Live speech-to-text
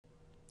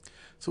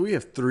So we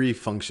have three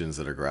functions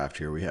that are graphed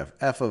here. We have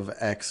f of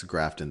x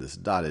graphed in this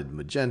dotted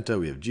magenta,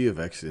 we have g of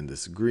x in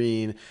this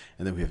green,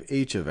 and then we have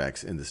h of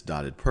x in this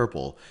dotted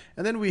purple.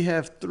 And then we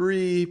have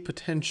three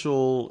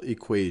potential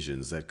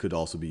equations that could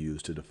also be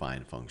used to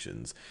define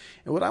functions.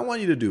 And what I want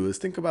you to do is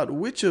think about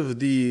which of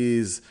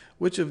these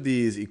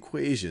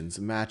equations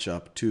match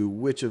up to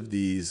which of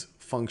these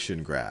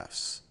function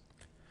graphs.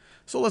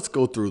 So let's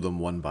go through them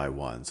one by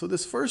one. So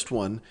this first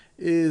one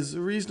is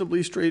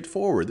reasonably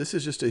straightforward. This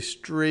is just a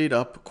straight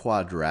up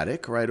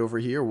quadratic right over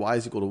here. Y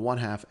is equal to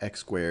 1/2 x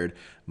squared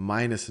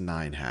minus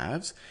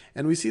 9/2.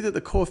 And we see that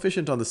the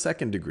coefficient on the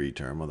second degree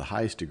term, or the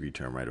highest degree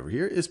term right over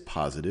here, is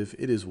positive.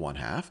 It is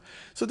 1/2.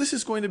 So this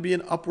is going to be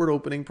an upward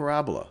opening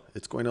parabola.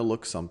 It's going to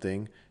look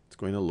something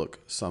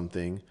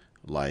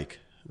like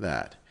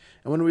that.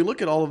 And when we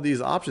look at all of these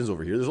options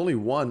over here, there's only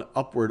one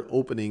upward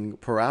opening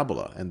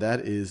parabola, and that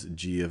is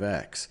g of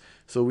x.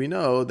 So we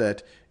know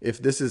that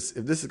if this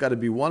has got to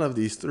be one of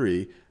these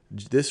three,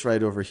 this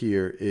right over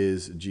here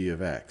is g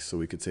of x. So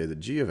we could say that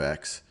g of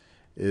x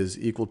is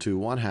equal to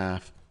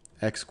 1/2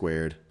 x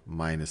squared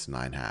minus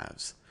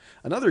 9/2.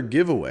 Another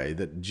giveaway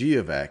that g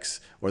of x,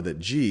 or that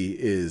g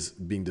is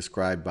being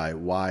described by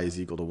y is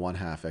equal to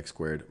 1/2 x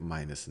squared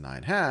minus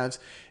 9/2,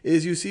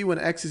 is you see when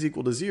x is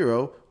equal to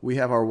 0, we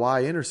have our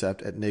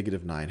y-intercept at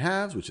negative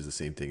 9/2, which is the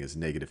same thing as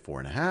negative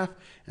 4.5.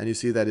 And you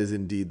see that is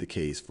indeed the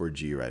case for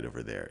g right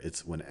over there.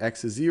 It's when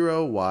x is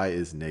 0, y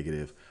is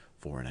negative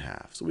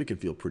 4.5. So we can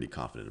feel pretty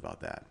confident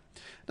about that.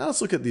 Now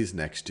let's look at these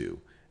next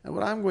two. And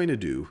what I'm going to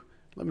do,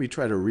 let me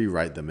try to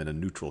rewrite them in a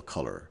neutral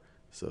color.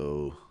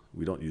 So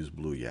we don't use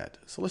blue yet.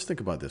 So let's think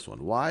about this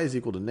one. Y is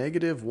equal to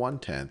negative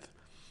 1/10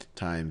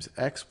 times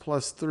x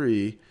plus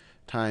 3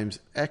 times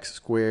x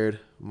squared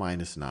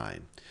minus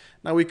 9.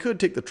 Now we could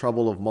take the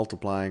trouble of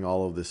multiplying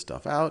all of this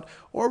stuff out,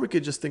 or we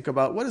could just think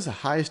about what is the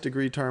highest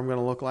degree term going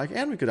to look like,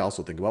 and we could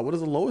also think about what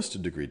does the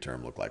lowest degree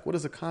term look like. What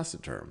is a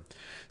constant term?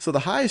 So the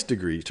highest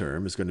degree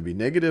term is going to be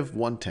negative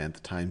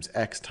 1/10 times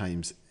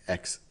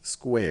x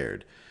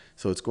squared.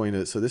 So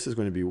this is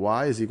going to be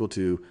y is equal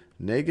to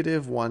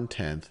negative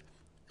 1/10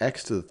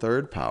 x to the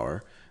third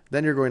power.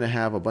 Then you're going to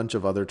have a bunch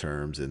of other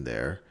terms in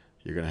there.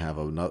 You're going to have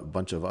a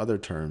bunch of other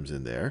terms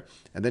in there.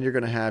 And then you're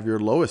going to have your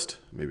lowest,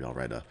 maybe I'll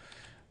write a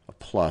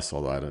plus,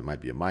 although it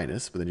might be a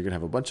minus, but then you're going to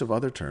have a bunch of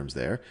other terms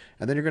there.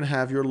 And then you're going to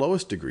have your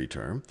lowest degree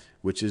term,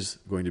 which is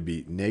going to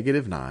be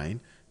negative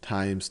 9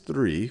 times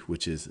 3,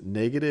 which is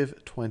negative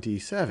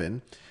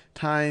 27,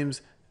 times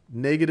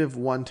negative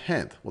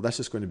 1/10. Well, that's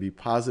just going to be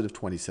positive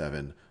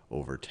 27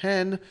 over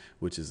 10,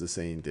 which is the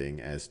same thing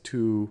as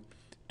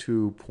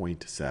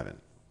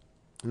 2.7.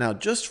 Now,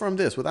 just from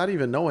this, without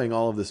even knowing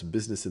all of this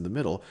business in the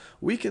middle,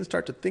 we can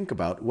start to think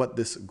about what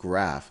this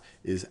graph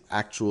is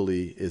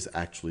actually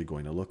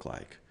going to look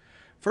like.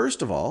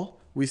 First of all,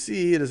 we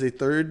see it is a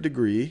third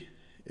degree.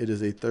 It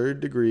is a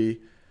third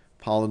degree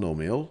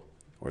polynomial,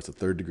 or it's a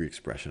third degree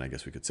expression, I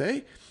guess we could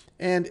say,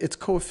 and its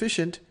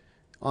coefficient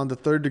on the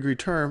third degree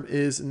term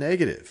is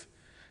negative.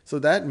 So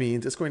that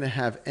means it's going to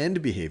have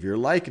end behavior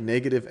like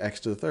negative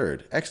x to the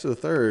third. X to the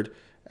third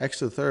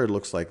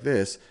looks like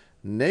this.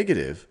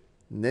 Negative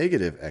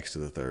x to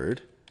the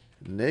third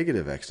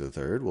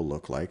will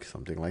look like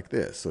something like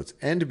this. So its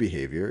end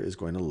behavior is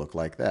going to look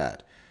like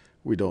that.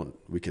 We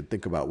can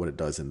think about what it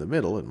does in the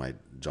middle. It might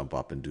jump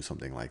up and do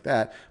something like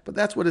that, but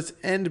that's what its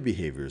end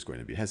behavior is going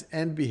to be. It has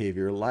end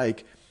behavior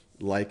like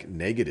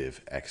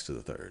negative x to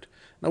the third.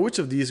 Now, which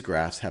of these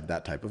graphs have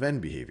that type of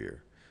end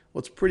behavior? Well,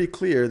 it's pretty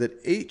clear that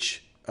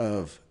h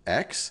of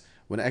x,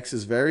 when x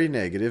is very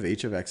negative,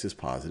 h of x is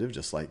positive,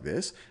 just like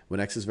this.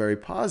 When x is very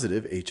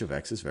positive, h of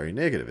x is very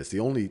negative. It's the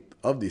only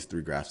of these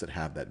three graphs that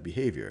have that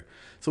behavior.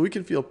 So we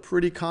can feel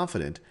pretty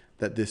confident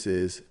that this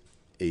is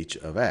h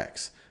of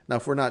x. Now,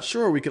 if we're not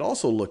sure, we could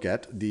also look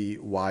at the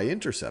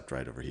y-intercept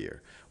right over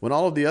here. When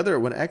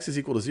x is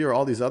equal to 0,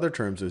 all these other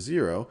terms are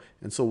 0,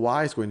 and so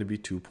y is going to be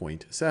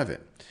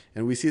 2.7.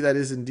 And we see that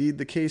is indeed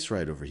the case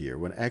right over here.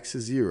 When x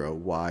is 0,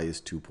 y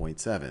is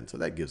 2.7. So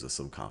that gives us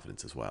some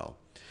confidence as well.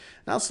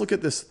 Now let's look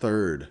at this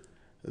third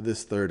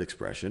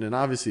expression, and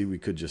obviously we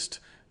could just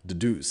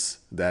deduce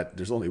that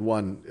there's only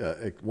one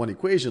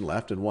equation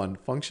left and one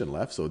function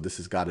left, so this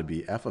has got to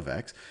be f of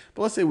x.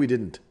 But let's say we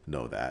didn't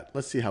know that.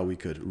 Let's see how we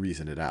could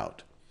reason it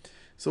out.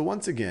 So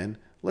once again,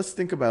 let's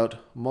think about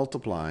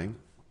multiplying.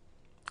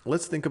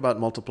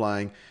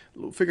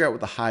 Figure out what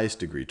the highest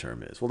degree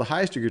term is. Well, the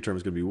highest degree term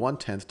is going to be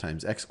 1/10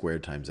 times x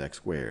squared times x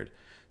squared.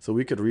 So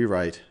we could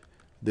rewrite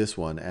this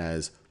one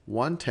as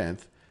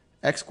 1/10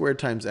 x squared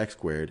times x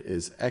squared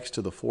is x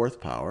to the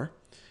fourth power.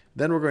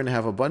 Then we're going to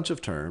have a bunch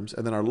of terms,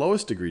 and then our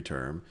lowest degree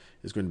term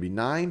is going to be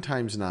 9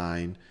 times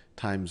 9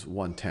 times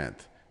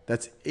 1/10.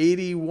 That's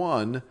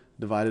 81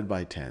 divided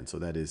by 10, so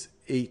that is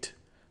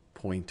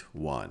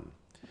 8.1.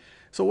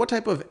 So what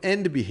type of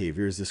end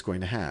behavior is this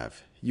going to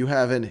have? You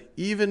have an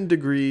even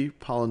degree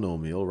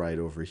polynomial right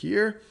over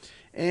here,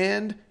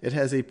 and it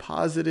has a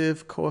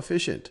positive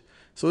coefficient.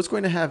 So it's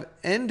going to have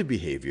end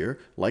behavior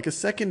like a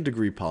second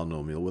degree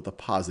polynomial with a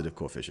positive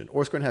coefficient,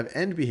 or it's going to have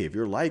end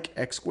behavior like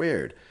x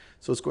squared.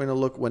 So it's going to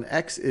look, when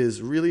x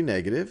is really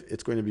negative,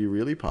 it's going to be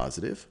really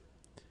positive.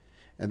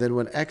 And then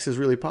when x is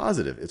really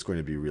positive, it's going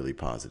to be really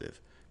positive.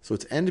 So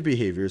its end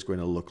behavior is going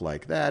to look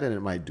like that, and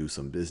it might do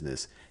some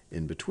business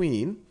in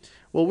between.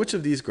 Well, which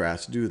of these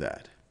graphs do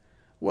that?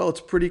 Well,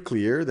 it's pretty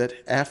clear that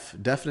f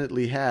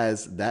definitely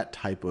has that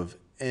type of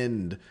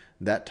end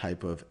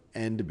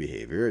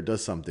behavior. It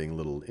does something a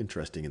little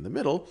interesting in the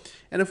middle.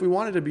 And if we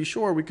wanted to be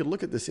sure, we could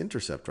look at this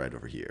intercept right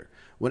over here.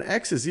 When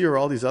x is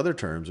 0, all these other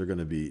terms are going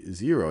to be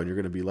 0, and you're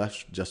going to be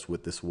left just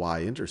with this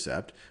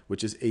y-intercept,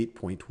 which is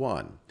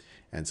 8.1.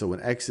 And so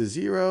when x is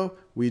 0,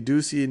 we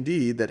do see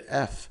indeed that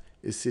f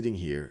is sitting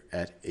here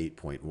at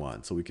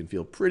 8.1. So we can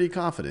feel pretty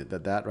confident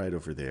that that right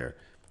over there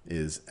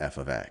is f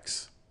of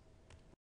x.